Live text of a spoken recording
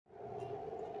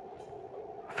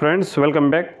Friends welcome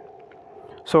back.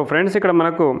 So friends ఇక్కడ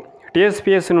మనకు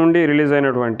TSPSC నుండి రిలీజ్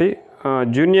అయినటువంటి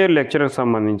జూనియర్ లెక్చరర్కి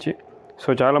సంబంధించి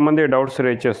చాలామంది డౌట్స్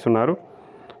రేజ్ చేస్తున్నారు.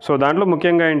 సో దాంట్లో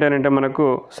ముఖ్యంగా ఏంటంటే మనకు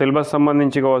సిలబస్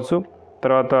సంబంధించి కావచ్చు,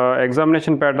 తర్వాత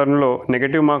ఎగ్జామినేషన్ ప్యాటర్న్లో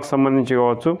నెగటివ్ మార్క్స్ సంబంధించి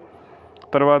కావచ్చు,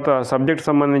 తర్వాత సబ్జెక్ట్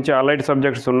సంబంధించి అలైడ్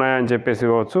సబ్జెక్ట్స్ ఉన్నాయని చెప్పేసి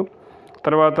కావచ్చు,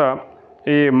 తర్వాత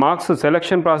ఈ మార్క్స్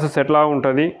సెలెక్షన్ ప్రాసెస్ ఎట్లా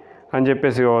ఉంటుంది అని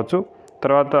చెప్పేసి కావచ్చు,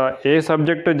 తర్వాత ఏ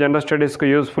సబ్జెక్ట్ జనరల్ స్టడీస్కి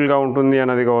యూస్ఫుల్గా ఉంటుంది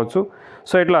అన్నది కావచ్చు.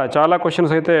 సో ఇట్లా చాలా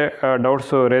క్వశ్చన్స్ అయితే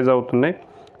డౌట్స్ రేజ్ అవుతున్నాయి.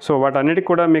 సో వాటన్నిటికి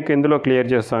కూడా మీకు ఇందులో క్లియర్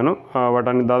చేస్తాను.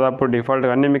 వాటన్ని దాదాపు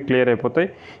డిఫాల్ట్గా అన్నీ మీకు క్లియర్ అయిపోతాయి.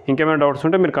 ఇంకేమైనా డౌట్స్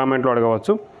ఉంటే మీరు కామెంట్లో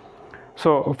అడగవచ్చు.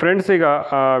 సో ఫ్రెండ్స్ ఇక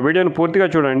వీడియోని పూర్తిగా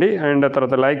చూడండి అండ్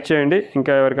తర్వాత లైక్ చేయండి,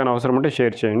 ఇంకా ఎవరికైనా అవసరం ఉంటే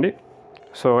షేర్ చేయండి.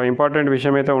 సో ఇంపార్టెంట్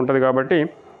విషయం అయితే ఉంటుంది కాబట్టి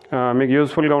మీకు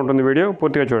యూస్ఫుల్గా ఉంటుంది. వీడియో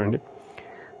పూర్తిగా చూడండి.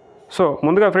 సో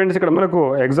ముందుగా ఫ్రెండ్స్ ఇక్కడ మనకు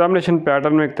ఎగ్జామినేషన్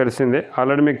ప్యాటర్న్ మీకు తెలిసిందే,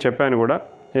 ఆల్రెడీ మీకు చెప్పాను కూడా.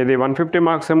 ఇది 150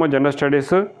 మార్క్స్ ఏమో general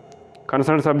studies,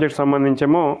 concern subject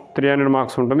సంబంధించేమో 300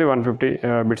 marks ఉంటుంది, 150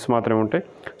 బిట్స్ మాత్రమే ఉంటాయి.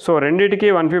 సో రెండింటికి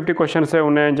 150 క్వశ్చన్సే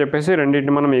ఉన్నాయని చెప్పేసి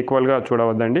రెండింటిని మనం ఈక్వల్గా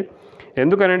చూడవద్దండి.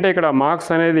 ఎందుకనంటే ఇక్కడ మార్క్స్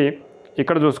అనేది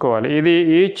ఇక్కడ చూసుకోవాలి. ఇది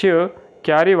ఈచ్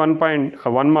క్యారీ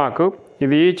 1 మార్క్,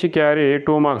 ఇది ఈచ్ క్యారీ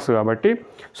 2 మార్క్స్ కాబట్టి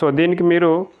సో దీనికి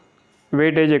మీరు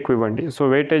వెయిటేజ్ ఎక్కువ ఇవ్వండి. సో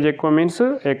వెయిటేజ్ ఎక్కువ మీన్స్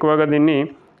ఎక్కువగా దీన్ని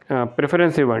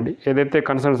ప్రిఫరెన్స్ ఇవ్వండి ఏదైతే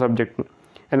కన్సర్న్ సబ్జెక్ట్ను.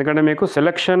 ఎందుకంటే మీకు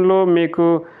సెలక్షన్లో మీకు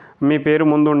మీ పేరు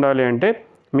ముందు ఉండాలి అంటే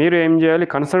మీరు ఏం చేయాలి,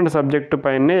 కన్సర్న్ సబ్జెక్టు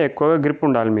పైనే ఎక్కువగా గ్రిప్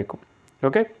ఉండాలి మీకు.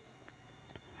 ఓకే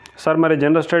సార్, మరి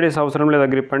జనరల్ స్టడీస్ అవసరం లేదా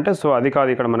గ్రిప్ అంటే సో అది కాదు.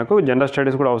 ఇక్కడ మనకు జనరల్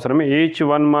స్టడీస్ కూడా అవసరమే, ఈచ్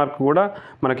 1 మార్క్ కూడా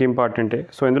మనకి ఇంపార్టెంటే.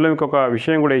 సో ఇందులో మీకు ఒక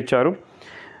విషయం కూడా ఇచ్చారు,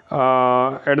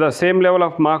 at the same level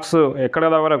of marks ఎక్కడ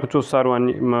వరకు చూస్తారు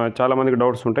అని చాలామందికి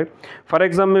డౌట్స్ ఉంటాయి. ఫర్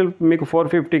ఎగ్జాంపుల్ మీకు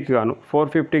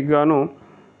 450కి గాను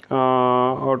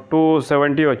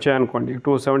 270 వచ్చాయనుకోండి,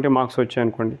 270 మార్క్స్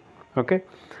వచ్చాయనుకోండి. ఓకే,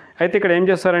 అయితే ఇక్కడ ఏం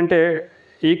చేస్తారంటే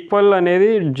ఈక్వల్ అనేది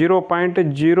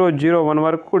 0.001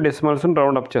 వరకు డెసిమల్స్ని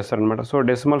రౌండ్ అప్ చేస్తారనమాట. సో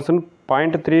డెసిమల్స్ని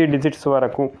 0.3 డిజిట్స్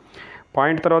వరకు,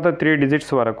 పాయింట్ తర్వాత 3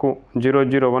 డిజిట్స్ వరకు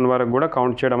 001 వరకు కూడా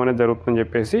కౌంట్ చేయడం అనేది జరుగుతుందని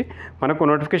చెప్పేసి మనకు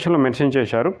నోటిఫికేషన్లో మెన్షన్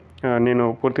చేశారు. నేను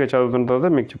పూర్తిగా చదువుతున్న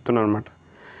తర్వాత మీకు చెప్తున్నాను అనమాట.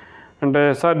 అంటే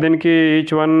సార్ దీనికి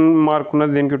ఈచ్ 1 మార్క్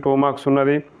ఉన్నది, దీనికి 2 మార్క్స్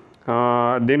ఉన్నది,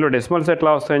 దీనిలో డెసిమల్స్ ఎట్లా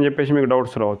వస్తాయని చెప్పేసి మీకు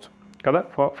డౌట్స్ రావచ్చు కదా.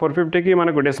 450కి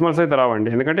మనకు డెసిమల్స్ అయితే రావండి,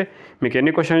 ఎందుకంటే మీకు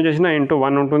ఎన్ని క్వశ్చన్ చేసినా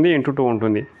 ×1 ఉంటుంది, ×2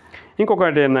 ఉంటుంది.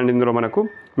 ఇంకొకటి ఏంటంటే ఇందులో మనకు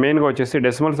మెయిన్గా వచ్చేసి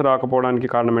డెసిమల్స్ రాకపోవడానికి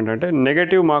కారణం ఏంటంటే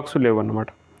నెగటివ్ మార్క్స్ లేవు అన్నమాట.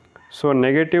 సో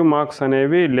నెగటివ్ మార్క్స్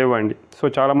అనేవి లేవండి. సో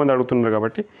చాలామంది అడుగుతున్నారు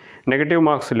కాబట్టి నెగటివ్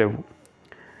మార్క్స్ లేవు.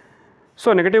 సో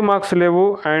నెగటివ్ మార్క్స్ లేవు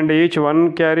and each 1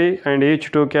 carry and each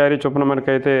 2 carry చొప్పున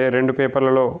మనకైతే 2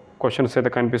 పేపర్లలో క్వశ్చన్స్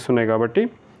అయితే కనిపిస్తున్నాయి కాబట్టి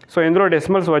సో ఇందులో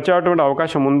డెసిమల్స్ వచ్చేటువంటి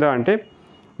అవకాశం ఉందా అంటే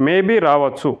మేబీ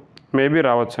రావచ్చు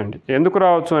అండి. ఎందుకు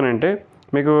రావచ్చు అని అంటే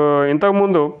మీకు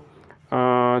ఇంతకుముందు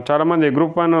చాలామంది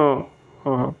గ్రూప్ 1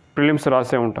 ప్రిలిమ్స్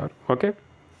రాసే ఉంటారు. ఓకే,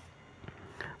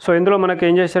 సో ఇందులో మనకు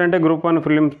ఏం చేశారంటే గ్రూప్ 1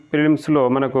 ప్రిలిమ్స్లో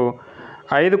మనకు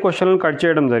 5 క్వశ్చన్లను కట్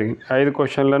చేయడం జరిగింది. 5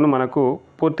 క్వశ్చన్లను మనకు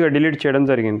పూర్తిగా డిలీట్ చేయడం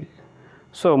జరిగింది.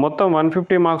 సో మొత్తం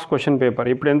 150 మార్క్స్ క్వశ్చన్ పేపర్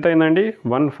ఇప్పుడు ఎంత అయిందండి,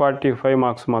 145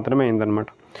 మార్క్స్ మాత్రమే అయిందనమాట.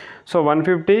 సో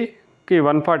 150కి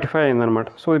 145 అయిందనమాట.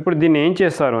 సో ఇప్పుడు దీన్ని ఏం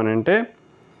చేస్తారు అని అంటే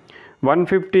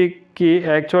 150కి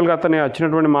యాక్చువల్గా అతనికి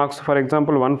వచ్చినటువంటి marks for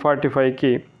example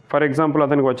 145కి for example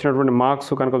అతనికి వచ్చినటువంటి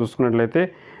మార్క్స్ కనుక చూసుకున్నట్లయితే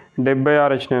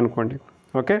 76 వచ్చినాయి అనుకోండి.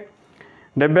 ఓకే,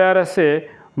 76 వస్తే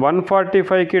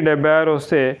 145కి 76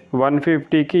 వస్తే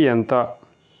 150కి ఎంత.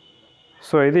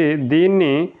 సో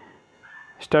దీన్ని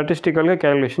స్టాటిస్టికల్గా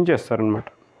క్యాలిక్యులేషన్ చేస్తారనమాట.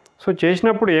 సో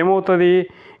చేసినప్పుడు ఏమవుతుంది,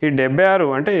 ఈ 76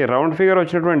 అంటే రౌండ్ ఫిగర్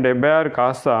వచ్చినటువంటి 76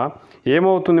 కాస్త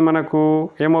ఏమవుతుంది మనకు,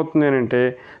 ఏమవుతుంది అని అంటే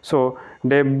సో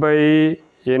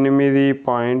 78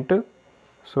 పాయింట్,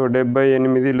 సో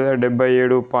 78 లేదా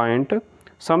 77 పాయింట్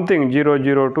సంథింగ్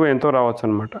 002 ఎంతో రావచ్చు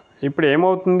అనమాట. ఇప్పుడు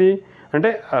ఏమవుతుంది అంటే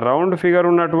రౌండ్ ఫిగర్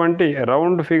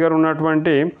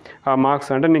ఉన్నటువంటి ఆ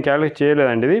మార్క్స్ అంటే నేను క్యాలిక్యులేట్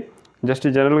చేయలేదండి, ఇది జస్ట్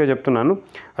జనరల్గా చెప్తున్నాను.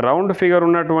 రౌండ్ ఫిగర్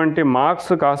ఉన్నటువంటి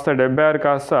మార్క్స్ కాస్త 76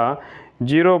 కాస్త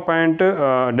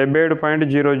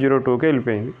 77.002కి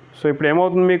వెళ్ళిపోయింది. సో ఇప్పుడు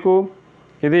ఏమవుతుంది మీకు,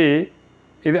 ఇది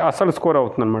అసలు స్కోర్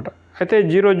అవుతుంది అనమాట. అయితే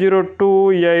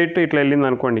 0028 ఇట్లా వెళ్ళింది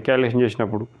అనుకోండి క్యాలిక్యులేషన్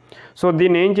చేసినప్పుడు. సో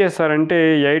దీన్ని ఏం చేస్తారంటే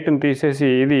 8ని తీసేసి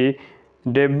ఇది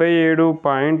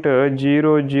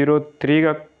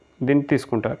 77.003గా దీన్ని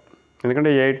తీసుకుంటారు. ఎందుకంటే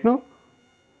 8ను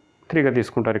 3గా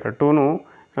తీసుకుంటారు, ఇక్కడ 2ను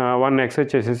 1 ఎక్సెస్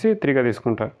చేసేసి 3గా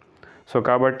తీసుకుంటారు. సో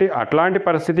కాబట్టి అట్లాంటి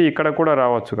పరిస్థితి ఇక్కడ కూడా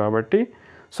రావచ్చు కాబట్టి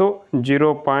సో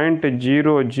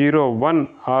 0.001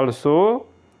 ఆల్సో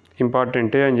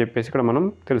ఇంపార్టెంటే అని చెప్పేసి ఇక్కడ మనం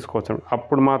తెలుసుకోవచ్చు.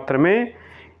 అప్పుడు మాత్రమే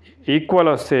ఈక్వల్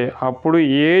వస్తే అప్పుడు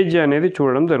ఏజ్ అనేది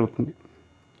చూడడం జరుగుతుంది.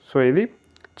 సో ఇది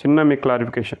చిన్న మీ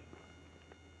క్లారిఫికేషన్.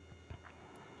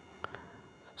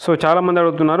 సో చాలామంది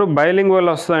అడుగుతున్నారు బైలింగ్వల్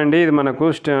వస్తుందండి, ఇది మనకు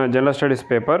general studies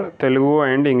paper Telugu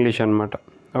and English అనమాట.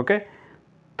 ఓకే,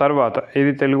 తర్వాత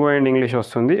ఇది తెలుగు అండ్ ఇంగ్లీష్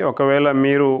వస్తుంది. ఒకవేళ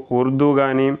మీరు ఉర్దూ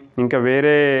కానీ ఇంకా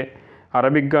వేరే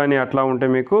అరబిక్ కానీ అట్లా ఉంటే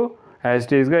మీకు యాజ్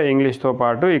ఇట్ ఈస్గా ఇంగ్లీష్తో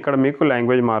పాటు ఇక్కడ మీకు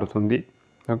లాంగ్వేజ్ మారుతుంది.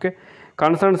 ఓకే,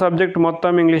 కన్సర్న్ సబ్జెక్ట్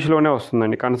మొత్తం ఇంగ్లీష్లోనే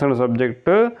వస్తుందండి. కన్సర్న్ సబ్జెక్ట్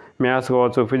మ్యాథ్స్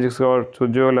కావచ్చు, ఫిజిక్స్ కావచ్చు,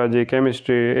 జియోలజీ,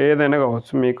 కెమిస్ట్రీ ఏదైనా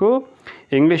కావచ్చు మీకు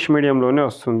ఇంగ్లీష్ మీడియంలోనే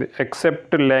వస్తుంది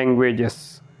ఎక్సెప్ట్ లాంగ్వేజెస్.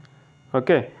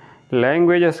 ఓకే,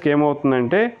 లాంగ్వేజెస్కి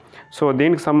ఏమవుతుందంటే సో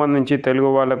దీనికి సంబంధించి తెలుగు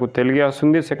వాళ్ళకు తెలుగే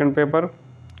వస్తుంది సెకండ్ పేపర్,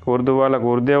 ఉర్దూ వాళ్ళకు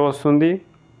ఉర్దే వస్తుంది.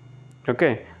 ఓకే,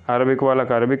 అరబిక్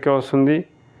వాళ్ళకు అరబికే వస్తుంది.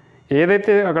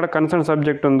 ఏదైతే అక్కడ కన్సర్న్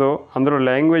సబ్జెక్ట్ ఉందో అందులో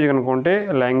లాంగ్వేజ్ కనుక్కుంటే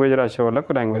లాంగ్వేజ్ రాసే వాళ్ళకు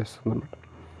లాంగ్వేజ్ వస్తుంది అనమాట.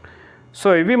 సో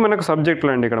ఇవి మనకు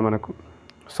సబ్జెక్టులు అండి ఇక్కడ మనకు.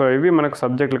 సో ఇవి మనకు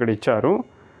సబ్జెక్టులు ఇక్కడ ఇచ్చారు.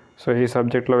 సో ఈ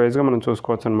సబ్జెక్టుల వైజ్గా మనం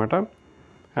చూసుకోవచ్చు అనమాట.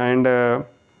 అండ్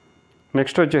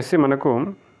నెక్స్ట్ వచ్చేసి మనకు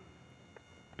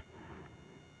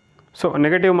సో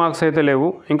నెగటివ్ మార్క్స్ అయితే లేవు.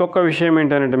 ఇంకొక విషయం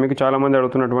ఏంటంటే మీకు చాలామంది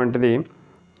అడుగుతున్నటువంటిది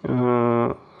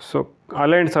సో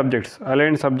అలైన్డ్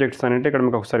సబ్జెక్ట్స్ అంటే ఇక్కడ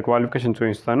మీకు ఒకసారి క్వాలిఫికేషన్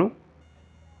చూపిస్తాను.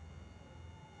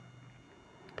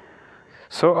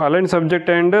 సో అలైన్డ్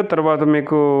సబ్జెక్ట్ అండ్ తర్వాత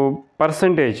మీకు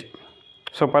పర్సంటేజ్.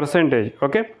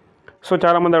 ఓకే, సో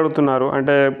చాలామంది అడుగుతున్నారు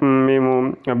అంటే మేము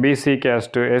BC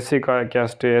caste, SC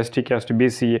caste, ST caste,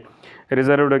 BC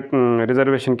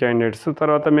reservation candidates,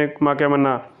 తర్వాత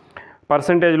మాకేమన్నా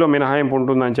పర్సంటేజ్లో మినహాయింపు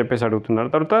ఉంటుందని చెప్పేసి అడుగుతున్నారు.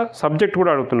 తర్వాత సబ్జెక్ట్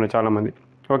కూడా అడుగుతున్నారు చాలామంది.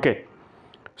 ఓకే,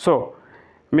 సో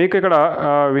మీకు ఇక్కడ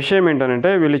విషయం ఏంటంటే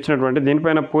వీళ్ళు ఇచ్చినటువంటి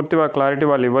దీనిపైన పూర్తిగా క్లారిటీ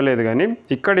వాళ్ళు ఇవ్వలేదు, కానీ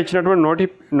ఇక్కడ ఇచ్చినటువంటి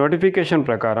నోటిఫికేషన్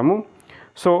ప్రకారము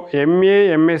సో ఎంఏ,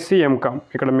 ఎంఎస్సి, ఎంకామ్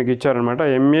ఇక్కడ మీకు ఇచ్చారనమాట.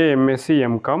 ఎంఏ, ఎంఎస్సి,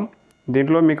 ఎంకామ్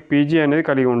దీంట్లో మీకు పీజీ అనేది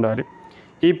కలిగి ఉండాలి.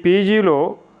 ఈ పీజీలో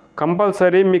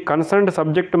కంపల్సరీ మీ కన్సర్న్డ్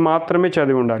సబ్జెక్ట్ మాత్రమే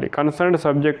చదివి ఉండాలి. కన్సర్న్డ్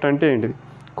సబ్జెక్ట్ అంటే ఏంటిది?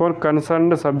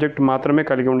 కన్సర్న్డ్ సబ్జెక్ట్ మాత్రమే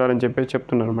కలిగి ఉండాలని చెప్పేసి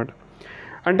చెప్తున్నారు అనమాట.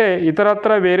 అంటే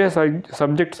ఇతరత్ర వేరే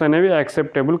సబ్జెక్ట్స్ అనేవి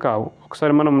యాక్సెప్టబుల్ కావు.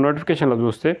 ఒకసారి మనం నోటిఫికేషన్లో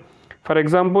చూస్తే ఫర్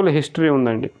ఎగ్జాంపుల్ హిస్టరీ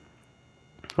ఉందండి.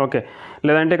 ఓకే,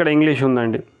 లేదంటే ఇక్కడ ఇంగ్లీష్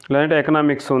ఉందండి, లేదంటే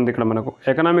ఎకనామిక్స్ ఉంది. ఇక్కడ మనకు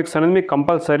ఎకనామిక్స్ అనేది మీకు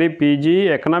కంపల్సరీ పీజీ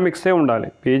ఎకనామిక్సే ఉండాలి.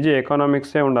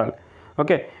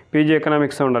 ఓకే, పీజీ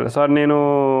ఎకనామిక్సే ఉండాలి. సార్ నేను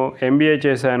ఎంబీఏ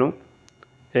చేశాను,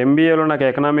 ఎంబీఏలో నాకు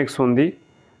ఎకనామిక్స్ ఉంది,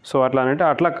 సో అట్లా అంటే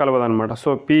అట్లా కలవదనమాట. సో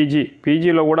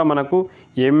పీజీలో కూడా మనకు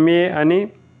ఎంఏ అని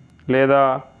లేదా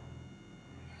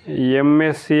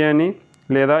ఎంఎస్సి అని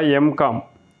లేదా ఎంకామ్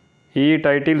ఈ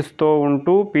టైటిల్స్తో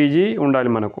ఉంటూ పీజీ ఉండాలి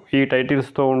మనకు. ఈ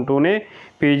టైటిల్స్తో ఉంటూనే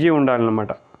పీజీ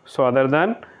ఉండాలన్నమాట. So other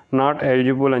than not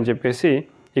eligible అని చెప్పేసి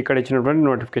ఇక్కడ ఇచ్చినటువంటి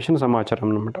నోటిఫికేషన్ సమాచారం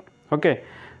అనమాట. ఓకే,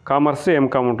 కామర్స్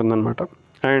ఎంకామ్ ఉంటుందన్నమాట.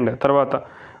 అండ్ తర్వాత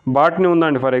బాటనీ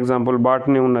ఉందండి, ఫర్ ఎగ్జాంపుల్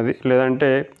బాటనీ ఉన్నది, లేదంటే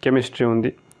కెమిస్ట్రీ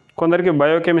ఉంది. కొందరికి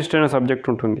బయోకెమిస్ట్రీ అనే సబ్జెక్ట్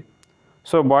ఉంటుంది.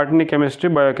 So botany, chemistry,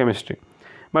 biochemistry.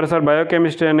 మరి సార్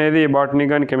బయోకెమిస్ట్రీ అనేది బాటనీ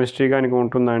కానీ కెమిస్ట్రీ కానీ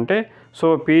ఉంటుందంటే సో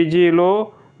పీజీలో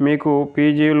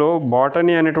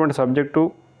బాటనీ అనేటువంటి సబ్జెక్టు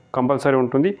కంపల్సరీ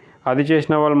ఉంటుంది. అది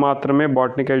చేసిన వాళ్ళు మాత్రమే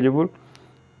బాటనీకి ఎలిజిబుల్.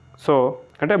 సో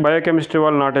అంటే బయోకెమిస్ట్రీ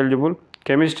వాళ్ళు నాట్ ఎలిజిబుల్.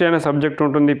 కెమిస్ట్రీ అనే సబ్జెక్ట్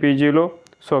ఉంటుంది పీజీలో.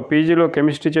 సో పీజీలో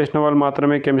కెమిస్ట్రీ చేసిన వాళ్ళు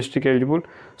మాత్రమే కెమిస్ట్రీకి ఎలిజిబుల్.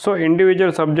 సో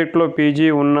ఇండివిజువల్ సబ్జెక్ట్లో పీజీ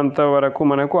ఉన్నంత వరకు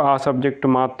మనకు ఆ సబ్జెక్టు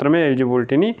మాత్రమే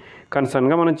ఎలిజిబిలిటీని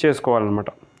కన్సర్న్గా మనం చేసుకోవాలన్నమాట.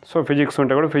 సో ఫిజిక్స్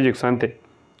ఉంటే కూడా ఫిజిక్స్ అంతే,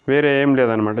 వేరే ఏం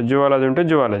లేదనమాట. జియాలజీ ఉంటే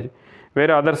జియాలజీ.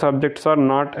 వేరే other subjects are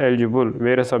not eligible.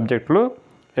 వేరే సబ్జెక్టులు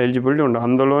ఎలిజిబిలిటీ ఉండదు.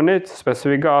 అందులోనే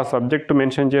స్పెసిఫిక్గా ఆ సబ్జెక్టు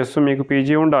మెన్షన్ చేస్తూ మీకు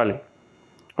పీజీ ఉండాలి.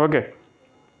 ఓకే,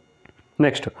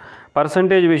 నెక్స్ట్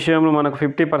పర్సంటేజ్ విషయంలో మనకు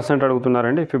 50%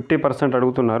 అడుగుతున్నారండి. 50%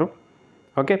 అడుగుతున్నారు.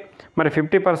 ఓకే, మరి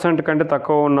 50% కంటే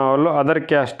తక్కువ ఉన్న వాళ్ళు అదర్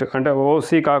క్యాస్ట్ అంటే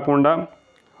ఓసీ కాకుండా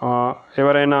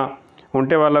ఎవరైనా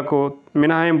ఉంటే వాళ్ళకు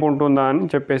మినహాయింపు ఉంటుందా అని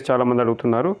చెప్పేసి చాలామంది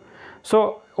అడుగుతున్నారు. సో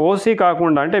ఓసీ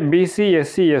కాకుండా అంటే BC,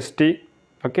 SC, ST,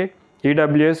 okay,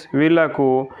 EWS వీళ్ళకు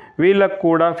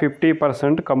కూడా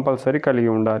 50% కంపల్సరీ కలిగి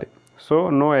ఉండాలి. సో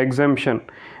నో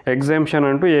ఎగ్జామ్షన్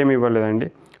అంటూ ఏమి ఇవ్వలేదండి.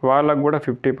 వాళ్ళకు కూడా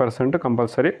 50%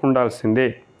 కంపల్సరీ ఉండాల్సిందే.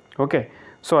 ఓకే,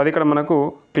 సో అది ఇక్కడ మనకు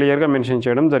క్లియర్గా మెన్షన్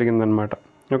చేయడం జరిగిందనమాట.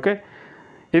 ఓకే,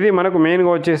 ఇది మనకు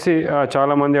మెయిన్గా వచ్చేసి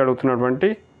చాలామంది అడుగుతున్నటువంటి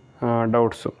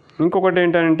డౌట్స్. ఇంకొకటి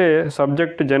ఏంటంటే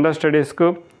సబ్జెక్ట్ జనరల్ స్టడీస్కు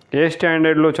ఏ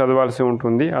స్టాండర్డ్లో చదవాల్సి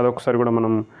ఉంటుంది అదొకసారి కూడా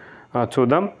మనం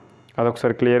చూద్దాం.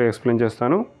 అదొకసారి క్లియర్గా ఎక్స్ప్లెయిన్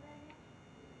చేస్తాను.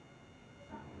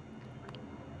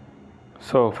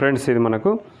 సో ఫ్రెండ్స్, ఇది మనకు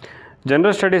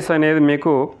జనరల్ స్టడీస్ అనేది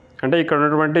మీకు అంటే ఇక్కడ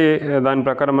ఉన్నటువంటి దాని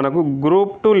ప్రకారం మనకు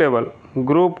గ్రూప్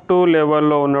 2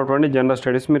 లెవెల్లో ఉన్నటువంటి జనరల్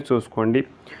స్టడీస్ మీరు చూసుకోండి.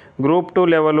 గ్రూప్ 2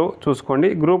 లెవెల్ చూసుకోండి.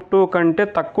 గ్రూప్ 2 కంటే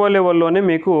తక్కువ లెవెల్లోనే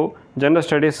మీకు జనరల్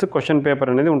స్టడీస్ క్వశ్చన్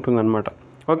పేపర్ అనేది ఉంటుందన్నమాట.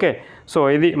 ఓకే, సో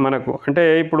ఇది మనకు అంటే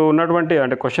ఇప్పుడు ఉన్నటువంటి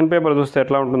అంటే క్వశ్చన్ పేపర్ చూస్తే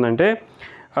ఎట్లా ఉంటుందంటే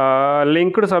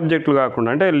లింక్డ్ సబ్జెక్టులు కాకుండా,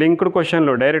 అంటే లింక్డ్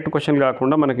క్వశ్చన్లు డైరెక్ట్ క్వశ్చన్లు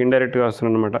కాకుండా మనకి ఇండైరెక్ట్గా వస్తుంది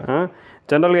అనమాట.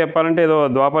 జనరల్గా చెప్పాలంటే ఏదో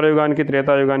ద్వాపర యుగానికి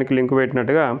త్రేతాయుగానికి లింక్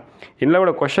పెట్టినట్టుగా ఇందులో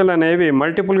కూడా క్వశ్చన్లు అనేవి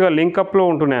మల్టిపుల్గా లింకప్లో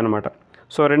ఉంటున్నాయి అనమాట.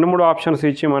 సో 2-3 ఆప్షన్స్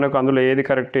ఇచ్చి మనకు అందులో ఏది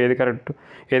కరెక్ట్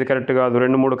కాదు,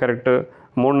 2-3 కరెక్ట్,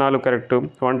 3-4 కరెక్ట్,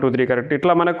 1-2-3 కరెక్ట్,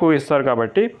 ఇట్లా మనకు ఇస్తారు.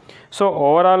 కాబట్టి సో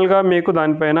ఓవరాల్గా మీకు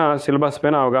దానిపైన సిలబస్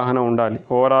పైన అవగాహన ఉండాలి,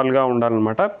 ఓవరాల్గా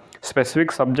ఉండాలన్నమాట.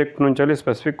 స్పెసిఫిక్ సబ్జెక్ట్ నుంచి వెళ్ళి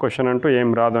స్పెసిఫిక్ క్వశ్చన్ అంటూ ఏం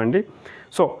రాదు అండి.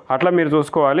 సో అట్లా మీరు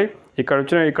చూసుకోవాలి.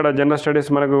 ఇక్కడ జనరల్ స్టడీస్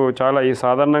మనకు చాలా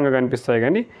సాధారణంగా కనిపిస్తాయి,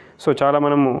 కానీ సో చాలా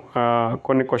మనము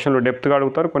కొన్ని క్వశ్చన్లు డెప్త్గా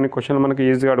అడుగుతారు, కొన్ని క్వశ్చన్లు మనకి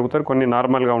ఈజీగా అడుగుతారు, కొన్ని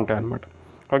నార్మల్గా ఉంటాయి అన్నమాట.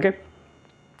 ఓకే,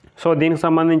 సో దీనికి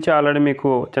సంబంధించి ఆల్రెడీ మీకు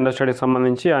జనరల్ స్టడీస్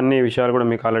సంబంధించి అన్ని విషయాలు కూడా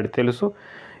మీకు ఆల్రెడీ తెలుసు.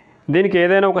 దీనికి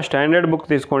ఏదైనా ఒక స్టాండర్డ్ బుక్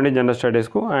తీసుకోండి జనరల్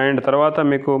స్టడీస్కు. అండ్ తర్వాత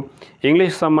మీకు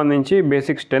ఇంగ్లీష్ సంబంధించి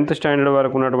బేసిక్స్ 10th స్టాండర్డ్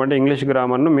వరకు ఉన్నటువంటి ఇంగ్లీష్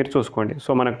గ్రామర్ను మీరు చూసుకోండి. సో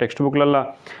మనకు టెక్స్ట్ బుక్లలో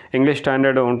ఇంగ్లీష్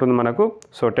స్టాండర్డ్ ఉంటుంది మనకు.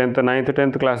 సో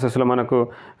 9th క్లాసెస్లో మనకు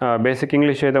బేసిక్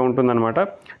ఇంగ్లీష్ అయితే ఉంటుందన్నమాట.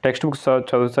 టెక్స్ట్ బుక్స్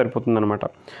చదివి సరిపోతుందన్నమాట.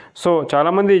 సో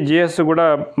చాలామంది జిఎస్ కూడా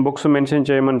బుక్స్ మెన్షన్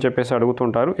చేయమని చెప్పేసి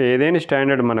అడుగుతుంటారు. ఏదైనా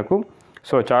స్టాండర్డ్ మనకు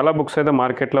సో చాలా బుక్స్ అయితే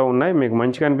మార్కెట్లో ఉన్నాయి. మీకు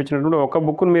మంచిగా అనిపించినప్పుడు ఒక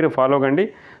బుక్ని మీరు ఫాలో కండి,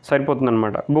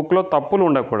 సరిపోతుందన్నమాట. బుక్లో తప్పులు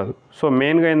ఉండకూడదు. సో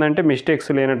మెయిన్గా ఏంటంటే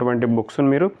మిస్టేక్స్ లేనటువంటి బుక్స్ని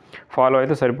మీరు ఫాలో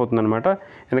అయితే సరిపోతుందన్నమాట.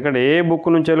 ఎందుకంటే ఏ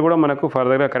బుక్ నుంచి కూడా మనకు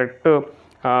ఫర్దర్గా కరెక్ట్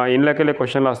ఇండ్లకెళ్ళి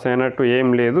క్వశ్చన్లు వస్తాయన్నట్టు ఏం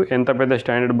లేదు. ఎంత పెద్ద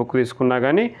స్టాండర్డ్ బుక్ తీసుకున్నా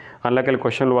కానీ అందులోకెళ్ళి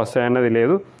క్వశ్చన్లు వస్తాయన్నది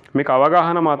లేదు. మీకు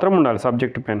అవగాహన మాత్రం ఉండాలి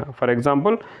సబ్జెక్ట్ పైన. For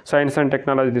example science and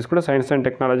technology తీసుకుంటే సైన్స్ అండ్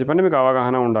టెక్నాలజీ పైన మీకు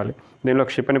అవగాహన ఉండాలి. దీనిలో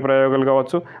క్షిపణి ప్రయోగాలు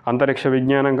కావచ్చు, అంతరిక్ష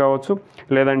విజ్ఞానం కావచ్చు,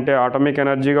 లేదంటే ఆటమిక్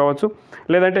ఎనర్జీ కావచ్చు,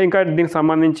 లేదంటే ఇంకా దీనికి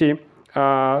సంబంధించి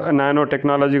నానో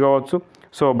టెక్నాలజీ కావచ్చు,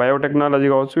 సో బయోటెక్నాలజీ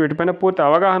కావచ్చు, వీటిపైన పూర్తి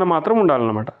అవగాహన మాత్రం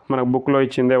ఉండాలన్నమాట. మనకు బుక్లో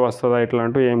ఇచ్చిందే వస్తుందా ఇట్లా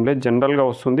అంటూ ఏం లేదు, జనరల్గా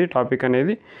వస్తుంది టాపిక్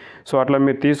అనేది. సో అట్లా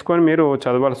మీరు తీసుకొని మీరు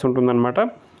చదవాల్సి ఉంటుందన్నమాట.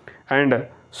 అండ్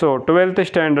సో 12th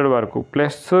స్టాండర్డ్ వరకు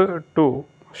 +2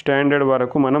 స్టాండర్డ్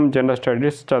వరకు మనం జనరల్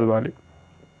స్టడీస్ చదవాలి.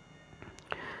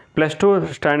 +2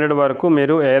 స్టాండర్డ్ వరకు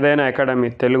మీరు ఏదైనా అకాడమీ,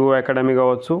 తెలుగు అకాడమీ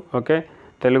కావచ్చు, ఓకే,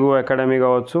 తెలుగు అకాడమీ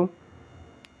కావచ్చు,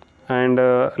 అండ్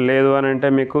లేదు అని అంటే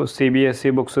మీకు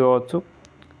సిబిఎస్ఈ బుక్స్ కావచ్చు,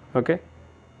 ఓకే,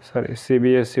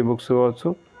 సిబిఎస్ఈ బుక్స్ కావచ్చు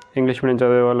ఇంగ్లీష్ మీడియం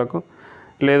చదివే వాళ్ళకు.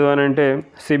 లేదు అని అంటే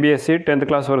సిబిఎస్ఈ 10th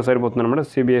క్లాస్ వరకు సరిపోతుంది అనమాట.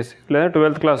 సిబిఎస్ఈ లేదా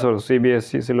 12th క్లాస్ వరకు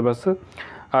CBSE syllabus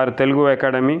are Telugu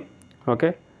academy, okay,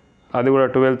 అది కూడా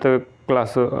 12th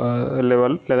క్లాస్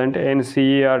లెవెల్. లేదంటే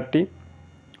ఎన్సీఈఆర్టీ,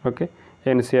 ఓకే,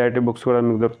 ఎన్సీఆర్టీ బుక్స్ కూడా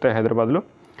మీకు దొరుకుతాయి హైదరాబాద్లో,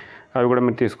 అవి కూడా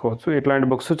మీరు తీసుకోవచ్చు. ఇట్లాంటి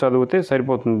బుక్స్ చదివితే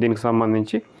సరిపోతుంది దీనికి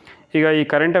సంబంధించి. ఇక ఈ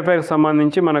కరెంట్ అఫైర్స్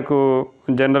సంబంధించి మనకు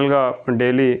జనరల్గా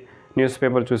డైలీ న్యూస్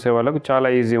పేపర్ చూసే వాళ్ళకు చాలా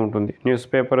ఈజీ ఉంటుంది. న్యూస్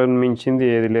పేపర్ మించింది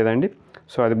ఏది లేదండి.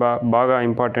 సో అది బాగా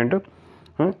important.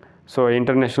 So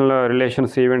international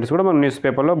relations events కూడా మన న్యూస్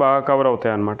పేపర్లో బాగా కవర్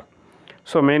అవుతాయి అన్నమాట.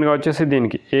 సో మెయిన్గా వచ్చేసి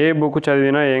దీనికి ఏ బుక్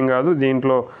చదివినా ఏం కాదు,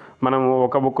 దీంట్లో మనం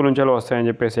ఒక బుక్ నుంచి వస్తాయని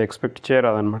చెప్పేసి ఎక్స్పెక్ట్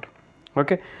చేయరాదన్నమాట.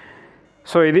 ఓకే,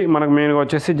 సో ఇది మనకు మెయిన్గా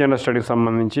వచ్చేసి జనరల్ స్టడీకి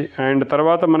సంబంధించి. అండ్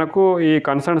తర్వాత మనకు ఈ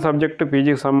కన్సర్న్ సబ్జెక్ట్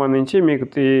పీజీకి సంబంధించి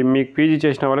మీకు పీజీ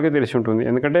చేసిన వాళ్ళకి తెలిసి ఉంటుంది.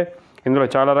 ఎందుకంటే ఇందులో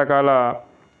చాలా రకాల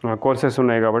కోర్సెస్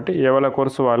ఉన్నాయి కాబట్టి ఎవరి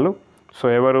కోర్సు వాళ్ళు. సో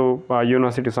ఎవరు ఆ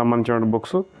యూనివర్సిటీకి సంబంధించిన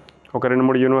బుక్స్, ఒక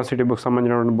 2-3 యూనివర్సిటీ బుక్స్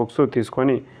సంబంధించిన బుక్స్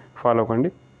తీసుకొని ఫాలో కండి,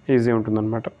 ఈజీ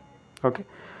ఉంటుందన్నమాట. ఓకే,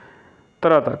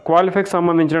 తర్వాత క్వాలిఫైకి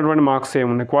సంబంధించినటువంటి మార్క్స్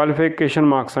ఏమున్నాయి? క్వాలిఫికేషన్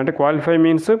మార్క్స్ అంటే క్వాలిఫై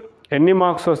మీన్స్ ఎన్ని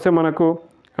మార్క్స్ వస్తే మనకు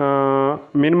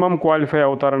మినిమం క్వాలిఫై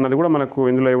అవుతారన్నది కూడా మనకు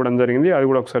ఇందులో ఇవ్వడం జరిగింది. అది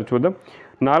కూడా ఒకసారి చూద్దాం.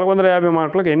 450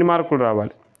 మార్కులకు ఎన్ని మార్కులు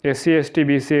రావాలి? ఎస్సీ, ఎస్టీ,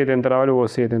 బీసీ అయితే ఎంత రావాలి,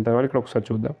 ఓసీ అయితే ఎంత రావాలి, ఇక్కడ ఒకసారి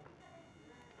చూద్దాం.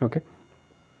 Okay,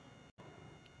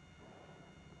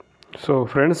 so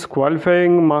friends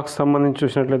qualifying marks సంబంధించి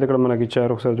చూసినట్లయితే ఇక్కడ మనకి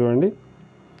ఇచ్చారు, ఒకసారి చూడండి.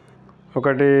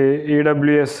 ఒకటి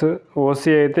ఈడబ్ల్యూఎస్,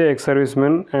 ఓసీ అయితే ex service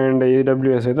men and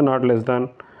EWS అయితే నాట్ లెస్ దాన్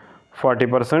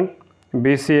 40%,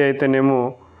 బీసీ అయితేనేమో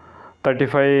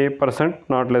 35%,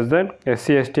 not less than,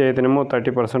 SC ST అయితేనేమో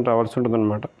 30% రావాల్సి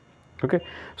ఉంటుందన్నమాట. ఓకే,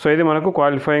 సో ఇది మనకు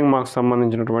క్వాలిఫైయింగ్ మార్క్స్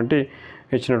సంబంధించినటువంటి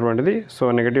ఇచ్చినటువంటిది. సో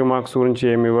నెగిటివ్ మార్క్స్ గురించి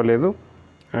ఏమి ఇవ్వలేదు.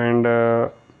 అండ్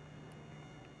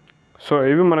సో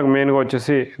ఇవి మనకు మెయిన్గా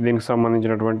వచ్చేసి దీనికి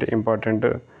సంబంధించినటువంటి ఇంపార్టెంట్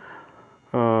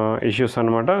ఇష్యూస్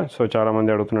అనమాట. సో చాలామంది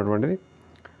అడుగుతున్నటువంటిది.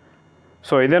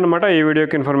 సో ఇదేనమాట ఈ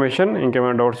వీడియోకి ఇన్ఫర్మేషన్.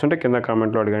 ఇంకేమైనా డౌట్స్ ఉంటే కింద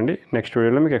కామెంట్లో అడగండి, నెక్స్ట్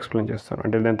వీడియోలో మీకు ఎక్స్ప్లెయిన్ చేస్తాను.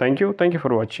 అంటే then thank you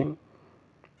for watching.